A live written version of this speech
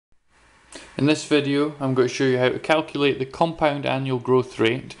In this video, I'm going to show you how to calculate the compound annual growth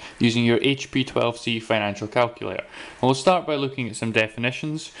rate using your HP12C financial calculator. And we'll start by looking at some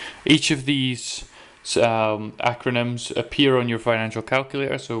definitions. Each of these acronyms appear on your financial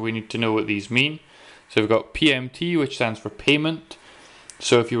calculator, so we need to know what these mean. So we've got PMT, which stands for payment.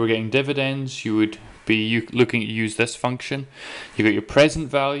 So if you were getting dividends, you would be looking to use this function. You've got your present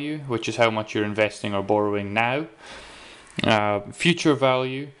value, which is how much you're investing or borrowing now. Future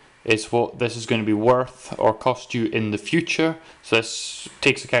value is what this is going to be worth or cost you in the future. So this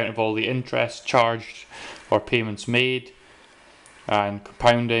takes account of all the interest charged or payments made, and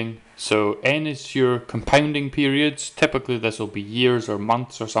compounding. So N is your compounding periods. Typically this will be years or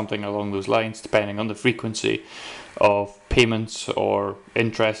months or something along those lines, depending on the frequency of payments or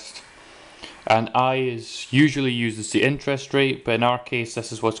interest. And I is usually used as the interest rate, but in our case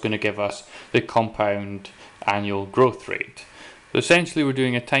this is what's going to give us the compound annual growth rate. So essentially we're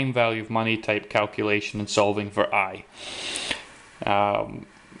doing a time value of money type calculation and solving for I.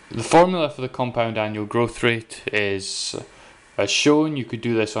 The formula for the compound annual growth rate is as shown. You could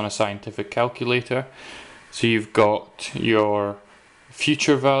do this on a scientific calculator. So you've got your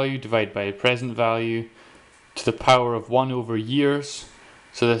future value divided by the present value to the power of 1 over years.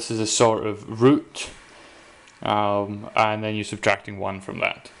 So this is a sort of root, and then you're subtracting 1 from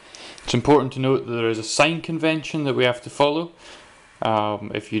that. It's important to note that there is a sign convention that we have to follow.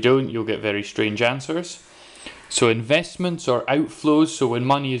 If you don't, you'll get very strange answers. So investments or outflows, so when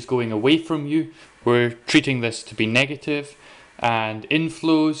money is going away from you, we're treating this to be negative, and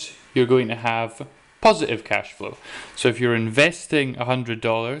inflows, you're going to have positive cash flow. So if you're investing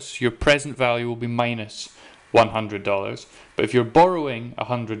 $100, your present value will be minus $100, but if you're borrowing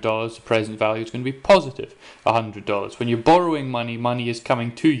 $100, the present value is going to be positive $100. When you're borrowing money, money is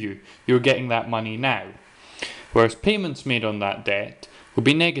coming to you. You're getting that money now. Whereas payments made on that debt will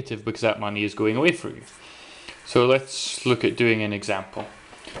be negative because that money is going away from you. So let's look at doing an example.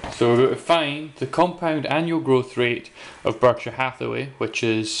 So we're going to find the compound annual growth rate of Berkshire Hathaway, which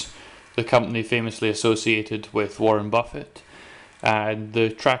is the company famously associated with Warren Buffett. And the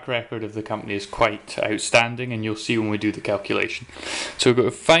track record of the company is quite outstanding, and you'll see when we do the calculation. So we're going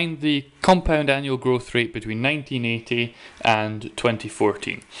to find the compound annual growth rate between 1980 and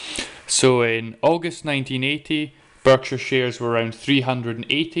 2014. So in August 1980, Berkshire shares were around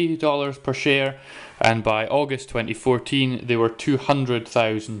 $380 per share, and by August 2014 they were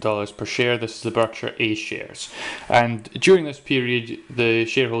 $200,000 per share. This is the Berkshire A shares, and during this period the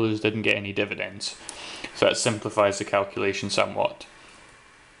shareholders didn't get any dividends. So that simplifies the calculation somewhat.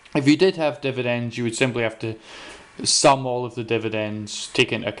 If you did have dividends, you would simply have to sum all of the dividends,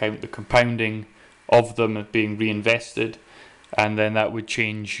 take into account the compounding of them being reinvested, and then that would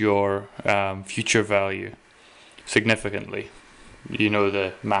change your future value significantly. You know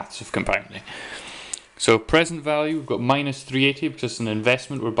the maths of compounding. So present value, we've got minus 380 because it's an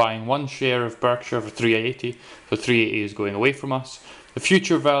investment. We're buying one share of Berkshire for 380, so 380 is going away from us. The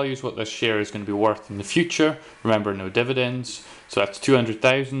future value is what this share is going to be worth in the future. Remember, no dividends, so that's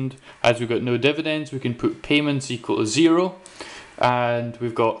 200,000. As we've got no dividends, we can put payments equal to 0, and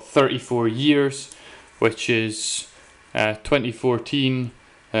we've got 34 years, which is 2014.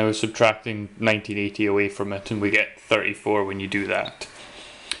 We're subtracting 1980 away from it, and we get 34 when you do that.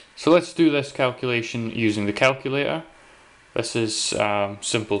 So let's do this calculation using the calculator. This is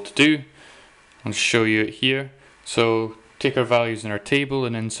simple to do. I'll show you it here. So take our values in our table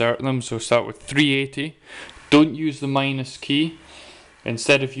and insert them. So start with 380. Don't use the minus key.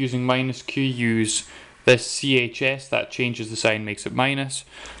 Instead of using minus key, use this CHS. That changes the sign, makes it minus.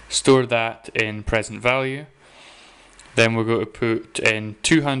 Store that in present value. Then we're going to put in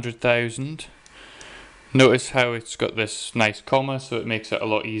 200,000. Notice how it's got this nice comma, so it makes it a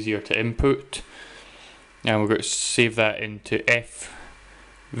lot easier to input. And we're going to save that into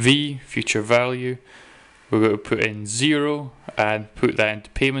FV, future value. We're going to put in 0 and put that into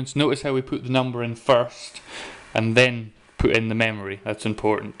payments. Notice how we put the number in first and then put in the memory. That's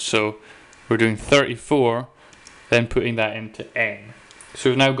important. So we're doing 34, then putting that into N. So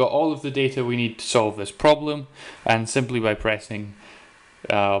we've now got all of the data we need to solve this problem, and simply by pressing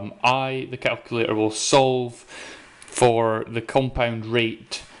I, the calculator will solve for the compound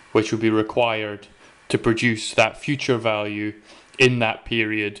rate which would be required to produce that future value in that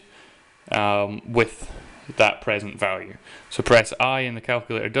period with that present value. So press I and the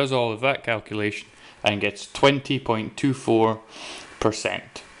calculator does all of that calculation and gets 20.24%.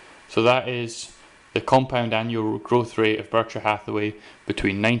 So that is the compound annual growth rate of Berkshire Hathaway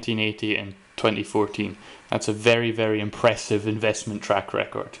between 1980 and 2014. That's a very, very impressive investment track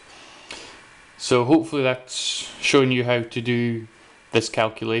record. So hopefully that's shown you how to do this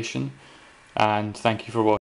calculation. and thank you for watching.